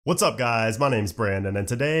What's up guys, my name's Brandon and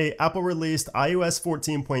today Apple released iOS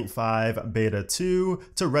 14.5 Beta 2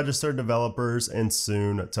 to registered developers and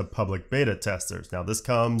soon to public beta testers. Now this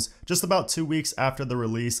comes just about 2 weeks after the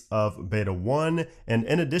release of Beta 1, and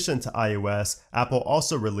in addition to iOS, Apple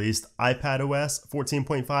also released iPadOS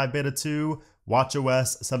 14.5 Beta 2,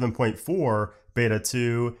 watchOS 7.4 Beta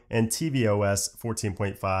 2, and tvOS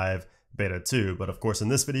 14.5 Beta 2. But of course in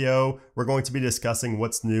this video, we're going to be discussing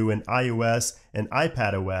what's new in iOS and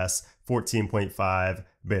iPadOS 14.5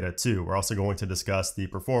 Beta 2. We're also going to discuss the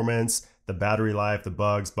performance, the battery life, the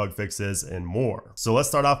bugs, bug fixes, and more. So let's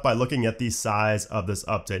start off by looking at the size of this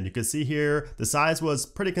update. You can see here, the size was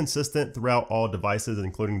pretty consistent throughout all devices,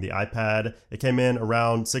 including the iPad. It came in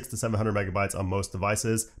around 600 to 700 megabytes on most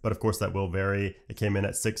devices, but of course that will vary. It came in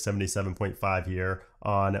at 677.5 here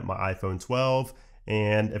on my iPhone 12.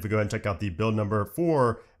 And if we go ahead and check out the build number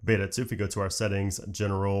for Beta 2, if we go to our settings,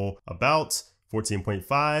 general, about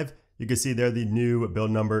 14.5, you can see there the new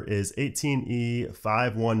build number is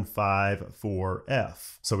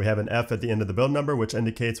 18E5154F. So we have an F at the end of the build number, which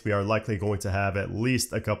indicates we are likely going to have at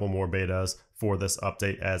least a couple more betas for this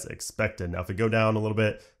update as expected. Now, if we go down a little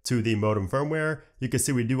bit to the modem firmware, you can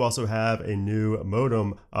see we do also have a new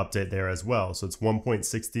modem update there as well. So it's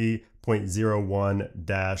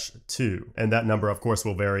 1.60.01-2. And that number, of course,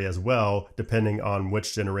 will vary as well, depending on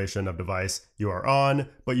which generation of device you are on,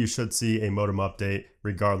 but you should see a modem update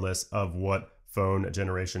regardless of what phone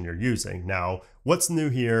generation you're using. Now, what's new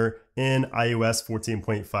here in iOS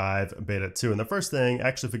 14.5 Beta 2? And the first thing,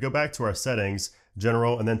 actually, if we go back to our settings,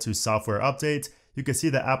 general, and then to software update, you can see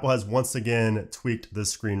that Apple has once again tweaked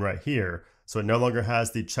this screen right here. So it no longer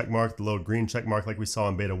has the check mark, the little green check mark like we saw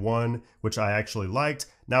in Beta 1, which I actually liked.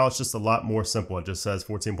 Now it's just a lot more simple. It just says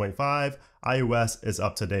 14.5, iOS is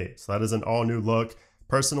up to date. So that is an all new look.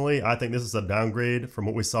 Personally, I think this is a downgrade from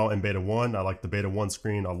what we saw in Beta 1. I like the Beta 1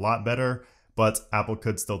 screen a lot better, but Apple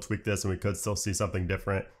could still tweak this and we could still see something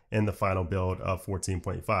different in the final build of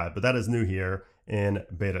 14.5. But that is new here in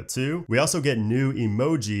Beta 2. We also get new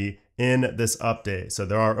emoji in this update. So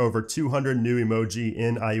there are over 200 new emoji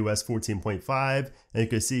in iOS 14.5. And you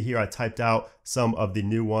can see here, I typed out some of the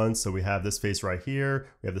new ones. So we have this face right here.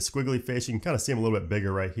 We have the squiggly face. You can kind of see them a little bit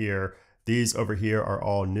bigger right here. These over here are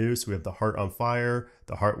all new. So we have the heart on fire,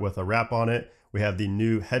 the heart with a wrap on it. We have the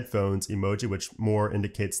new headphones emoji, which more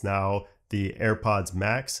indicates now the AirPods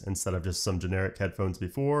Max instead of just some generic headphones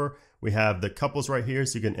before. We have the couples right here,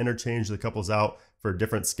 so you can interchange the couples out for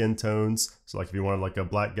different skin tones. So like if you wanted like a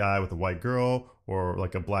black guy with a white girl, or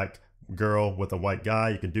like a black girl with a white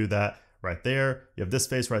guy, you can do that right there. You have this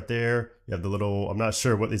face right there. You have the little, I'm not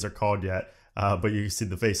sure what these are called yet, but you can see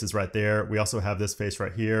the faces right there. We also have this face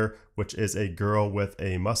right here, which is a girl with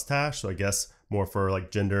a mustache. So I guess more for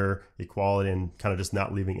like gender equality and kind of just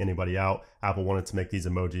not leaving anybody out. Apple wanted to make these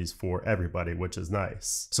emojis for everybody, which is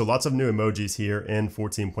nice. So lots of new emojis here in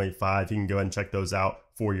 14.5. You can go ahead and check those out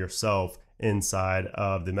for yourself inside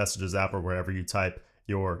of the Messages app or wherever you type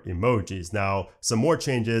your emojis. Now, some more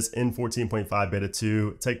changes in 14.5 Beta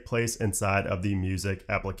 2 take place inside of the music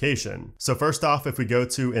application. So first off, if we go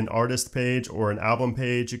to an artist page or an album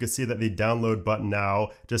page, you can see that the download button now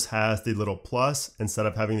just has the little plus instead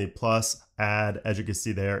of having the plus add, as you can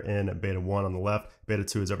see there in Beta 1 on the left. Beta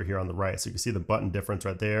 2 is over here on the right. So you can see the button difference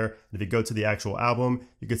right there. And if you go to the actual album,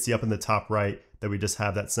 you can see up in the top right that we just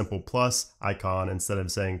have that simple plus icon instead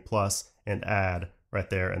of saying plus and add right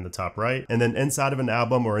there in the top right. And then inside of an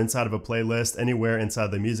album or inside of a playlist, anywhere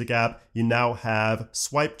inside the music app, you now have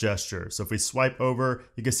swipe gestures. So if we swipe over,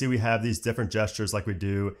 you can see we have these different gestures like we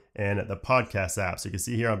do in the podcast app. So you can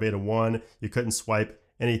see here on Beta 1, you couldn't swipe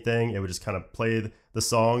anything. It would just kind of play the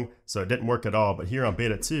song. So it didn't work at all. But here on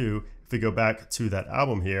Beta 2, if we go back to that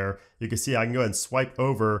album here, you can see I can go ahead and swipe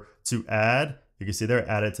over to add. You can see they're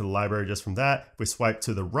added to the library just from that. If we swipe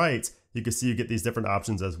to the right, you can see you get these different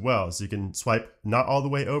options as well. So you can swipe not all the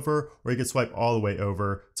way over, or you can swipe all the way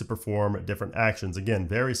over to perform different actions. Again,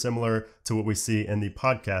 very similar to what we see in the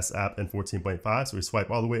podcast app in 14.5. So we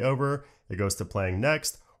swipe all the way over, it goes to playing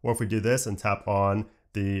next. Or if we do this and tap on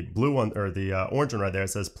the blue one or the orange one right there, it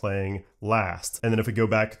says playing last. And then if we go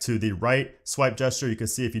back to the right swipe gesture, you can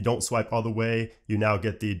see if you don't swipe all the way, you now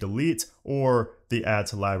get the delete or the add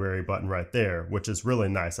to library button right there, which is really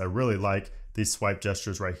nice. I really like these swipe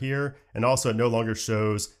gestures right here. And also it no longer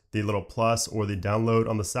shows the little plus or the download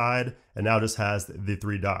on the side, and now just has the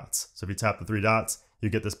three dots. So if you tap the three dots, you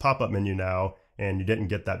get this pop-up menu now, and you didn't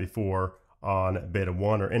get that before on Beta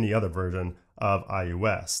 1 or any other version of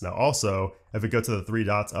iOS. Now also, if we go to the three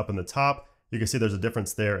dots up in the top, you can see there's a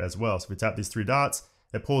difference there as well. So if we tap these three dots,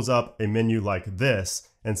 it pulls up a menu like this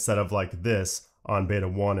instead of like this on beta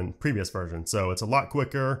 1 and previous versions. So it's a lot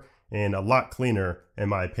quicker and a lot cleaner in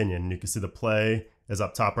my opinion. You can see the play is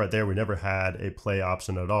up top right there. We never had a play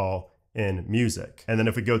option at all in music. And then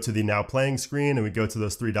if we go to the now playing screen and we go to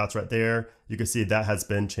those three dots right there, you can see that has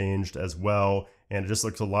been changed as well. And it just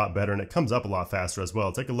looks a lot better and it comes up a lot faster as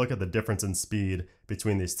well. Take a look at the difference in speed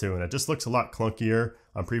between these two. And it just looks a lot clunkier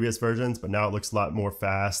on previous versions, but now it looks a lot more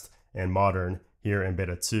fast and modern here in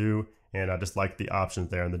beta 2. And I just like the options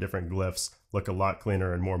there, and the different glyphs look a lot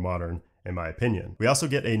cleaner and more modern in my opinion. We also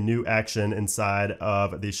get a new action inside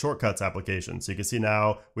of the shortcuts application. So you can see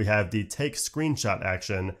now we have the take screenshot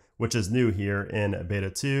action, which is new here in beta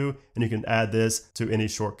 2. And you can add this to any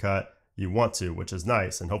shortcut you want to, which is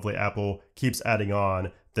nice. And hopefully Apple keeps adding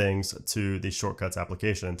on things to the shortcuts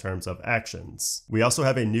application in terms of actions. We also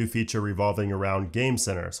have a new feature revolving around Game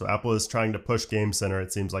Center. So Apple is trying to push Game Center,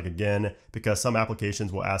 it seems like, again, because some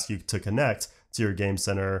applications will ask you to connect to your Game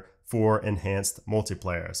Center for enhanced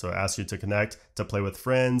multiplayer. So it asks you to connect to play with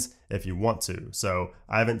friends if you want to. So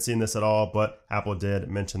I haven't seen this at all, but Apple did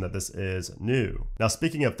mention that this is new. Now,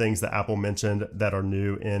 speaking of things that Apple mentioned that are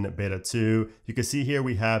new in beta 2, you can see here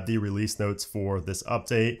we have the release notes for this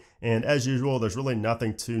update. And as usual, there's really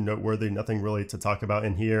nothing too noteworthy, nothing really to talk about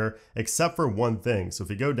in here, except for one thing. So if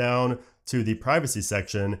you go down to the privacy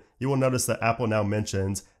section, you will notice that Apple now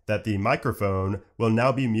mentions that the microphone will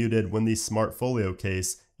now be muted when the Smart Folio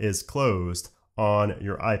case is closed on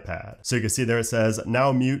your iPad. So you can see there it says,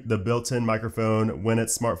 now mute the built-in microphone when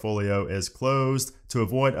its Smart Folio is closed. To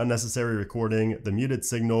avoid unnecessary recording, the muted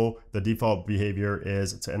signal, the default behavior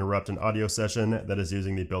is to interrupt an audio session that is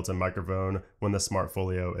using the built-in microphone when the Smart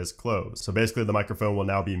Folio is closed. So basically the microphone will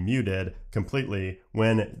now be muted completely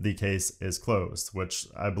when the case is closed, which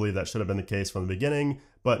I believe that should have been the case from the beginning,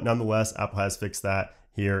 but nonetheless, Apple has fixed that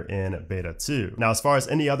here in beta 2. Now, as far as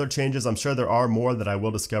any other changes, I'm sure there are more that I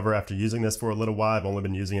will discover after using this for a little while. I've only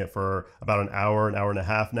been using it for about an hour and a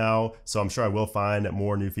half now, so I'm sure I will find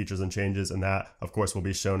more new features and changes, and that, of course, will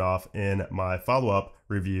be shown off in my follow-up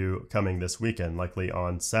review coming this weekend, likely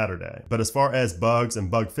on Saturday. But as far as bugs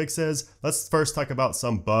and bug fixes, let's first talk about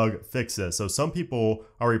some bug fixes. So some people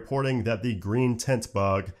are reporting that the green tint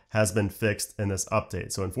bug has been fixed in this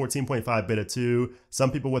update. So in 14.5 beta 2,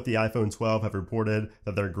 some people with the iPhone 12 have reported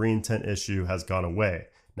that their green tint issue has gone away.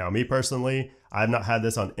 Now, me personally, I've not had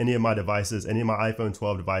this on any of my devices, any of my iPhone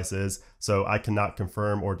 12 devices, so I cannot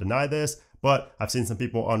confirm or deny this. But I've seen some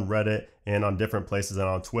people on Reddit and on different places and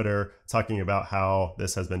on Twitter talking about how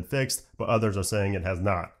this has been fixed, but others are saying it has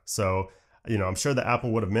not. So, I'm sure that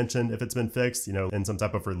Apple would have mentioned if it's been fixed, in some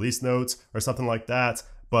type of release notes or something like that.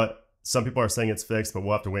 But some people are saying it's fixed, but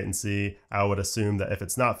we'll have to wait and see. I would assume that if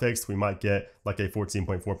it's not fixed, we might get like a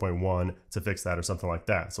 14.4.1 to fix that or something like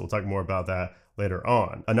that. So we'll talk more about that later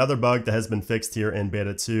on. Another bug that has been fixed here in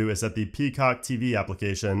beta 2 is that the Peacock TV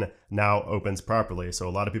application now opens properly. So a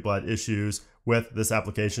lot of people had issues with this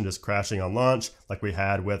application just crashing on launch, like we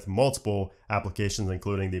had with multiple applications,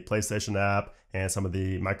 including the PlayStation app and some of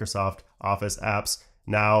the Microsoft Office apps.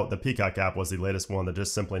 Now, the Peacock app was the latest one that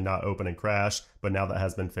just simply not open and crash, but now that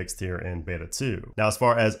has been fixed here in beta 2. Now, as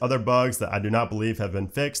far as other bugs that I do not believe have been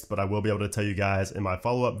fixed, but I will be able to tell you guys in my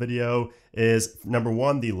follow-up video, is number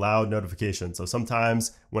one, the loud notification. So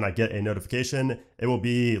sometimes when I get a notification, it will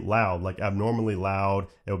be loud, like abnormally loud.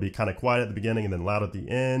 It will be kind of quiet at the beginning and then loud at the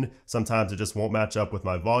end. Sometimes it just won't match up with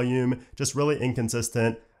my volume, just really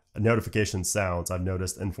inconsistent notification sounds I've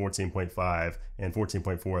noticed in 14.5 and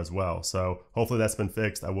 14.4 as well. So hopefully that's been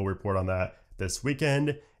fixed. I will report on that this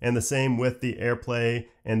weekend. And the same with the AirPlay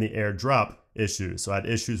and the AirDrop issues. So I had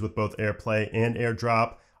issues with both AirPlay and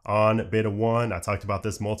AirDrop on beta 1. I talked about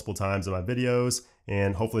this multiple times in my videos,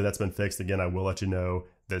 and hopefully that's been fixed. Again, I will let you know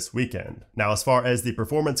this weekend. Now, as far as the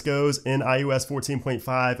performance goes in iOS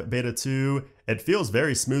 14.5 beta 2, it feels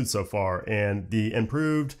very smooth so far, and the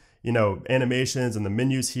improved animations and the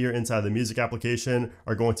menus here inside the music application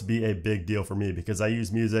are going to be a big deal for me because I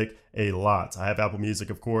use music a lot. I have Apple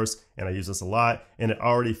Music, of course, and I use this a lot, and it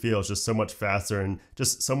already feels just so much faster and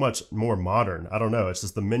just so much more modern. I don't know, it's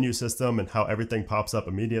just the menu system and how everything pops up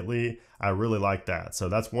immediately. I really like that. So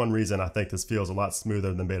that's one reason I think this feels a lot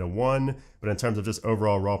smoother than beta 1, but in terms of just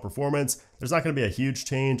overall raw performance, there's not going to be a huge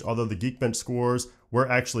change, although the Geekbench scores were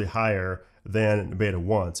actually higher than beta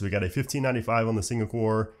 1. So we got a 1595 on the single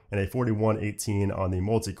core and a 4118 on the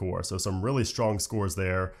multi-core. So some really strong scores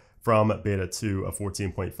there from beta 2 of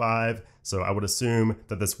 14.5. So I would assume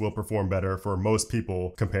that this will perform better for most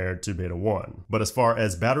people compared to beta 1. But as far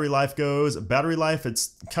as battery life goes, battery life,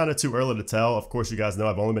 it's kind of too early to tell. Of course, you guys know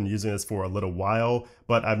I've only been using this for a little while,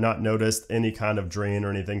 but I've not noticed any kind of drain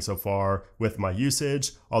or anything so far with my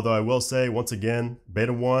usage. Although I will say, once again,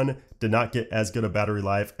 beta 1 did not get as good a battery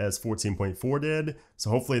life as 14.4 did. So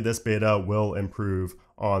hopefully this beta will improve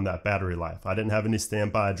on that battery life. I didn't have any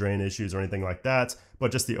standby drain issues or anything like that,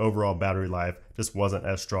 but just the overall battery life just wasn't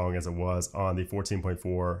as strong as it was on the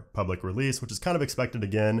 14.4 public release, which is kind of expected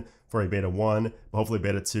again for a beta 1, but hopefully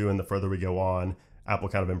beta 2, and the further we go on, Apple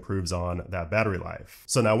kind of improves on that battery life.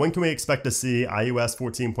 So now when can we expect to see iOS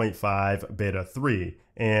 14.5 beta 3?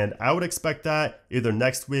 And I would expect that either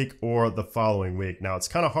next week or the following week. Now it's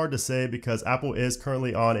kind of hard to say because Apple is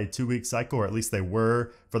currently on a 2-week cycle, or at least they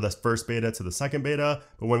were for the first beta to the second beta.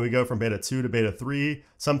 But when we go from beta 2 to beta 3,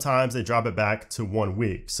 sometimes they drop it back to 1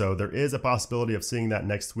 week. So there is a possibility of seeing that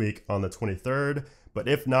next week on the 23rd. But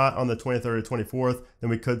if not on the 23rd or 24th, then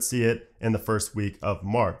we could see it in the first week of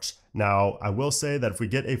March. Now, I will say that if we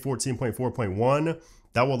get a 14.4.1,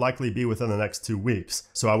 that will likely be within the next 2 weeks.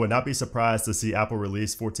 So I would not be surprised to see Apple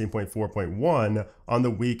release 14.4.1 on the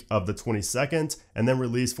week of the 22nd, and then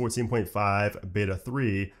release 14.5 beta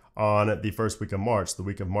 3 on the first week of March, the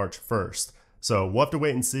week of March 1st. So we'll have to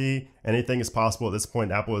wait and see. Anything is possible at this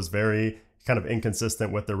point. Apple is very kind of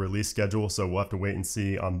inconsistent with their release schedule, so we'll have to wait and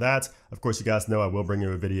see on that. Of course, you guys know I will bring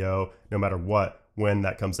you a video no matter what when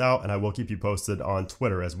that comes out, and I will keep you posted on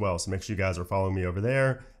Twitter as well. So make sure you guys are following me over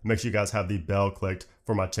there. Make sure you guys have the bell clicked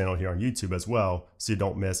for my channel here on YouTube as well, so you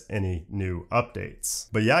don't miss any new updates.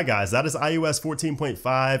 But yeah, guys, that is iOS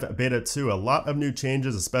 14.5 beta 2. A lot of new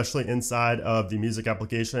changes, especially inside of the music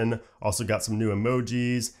application. Also got some new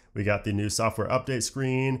emojis. We got the new software update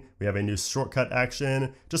screen. We have a new shortcut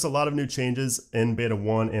action. Just a lot of new changes in beta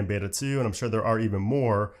 1 and beta 2. And I'm sure there are even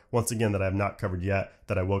more, once again, that I have not covered yet,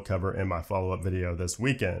 that I will cover in my follow-up video this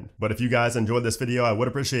weekend. But if you guys enjoyed this video, I would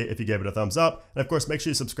appreciate if you gave it a thumbs up. And of course, make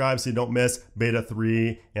sure you subscribe so you don't miss beta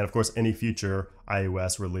 3 and of course any future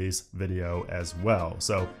iOS release video as well.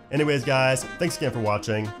 So anyways, guys, thanks again for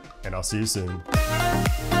watching, and I'll see you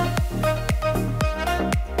soon.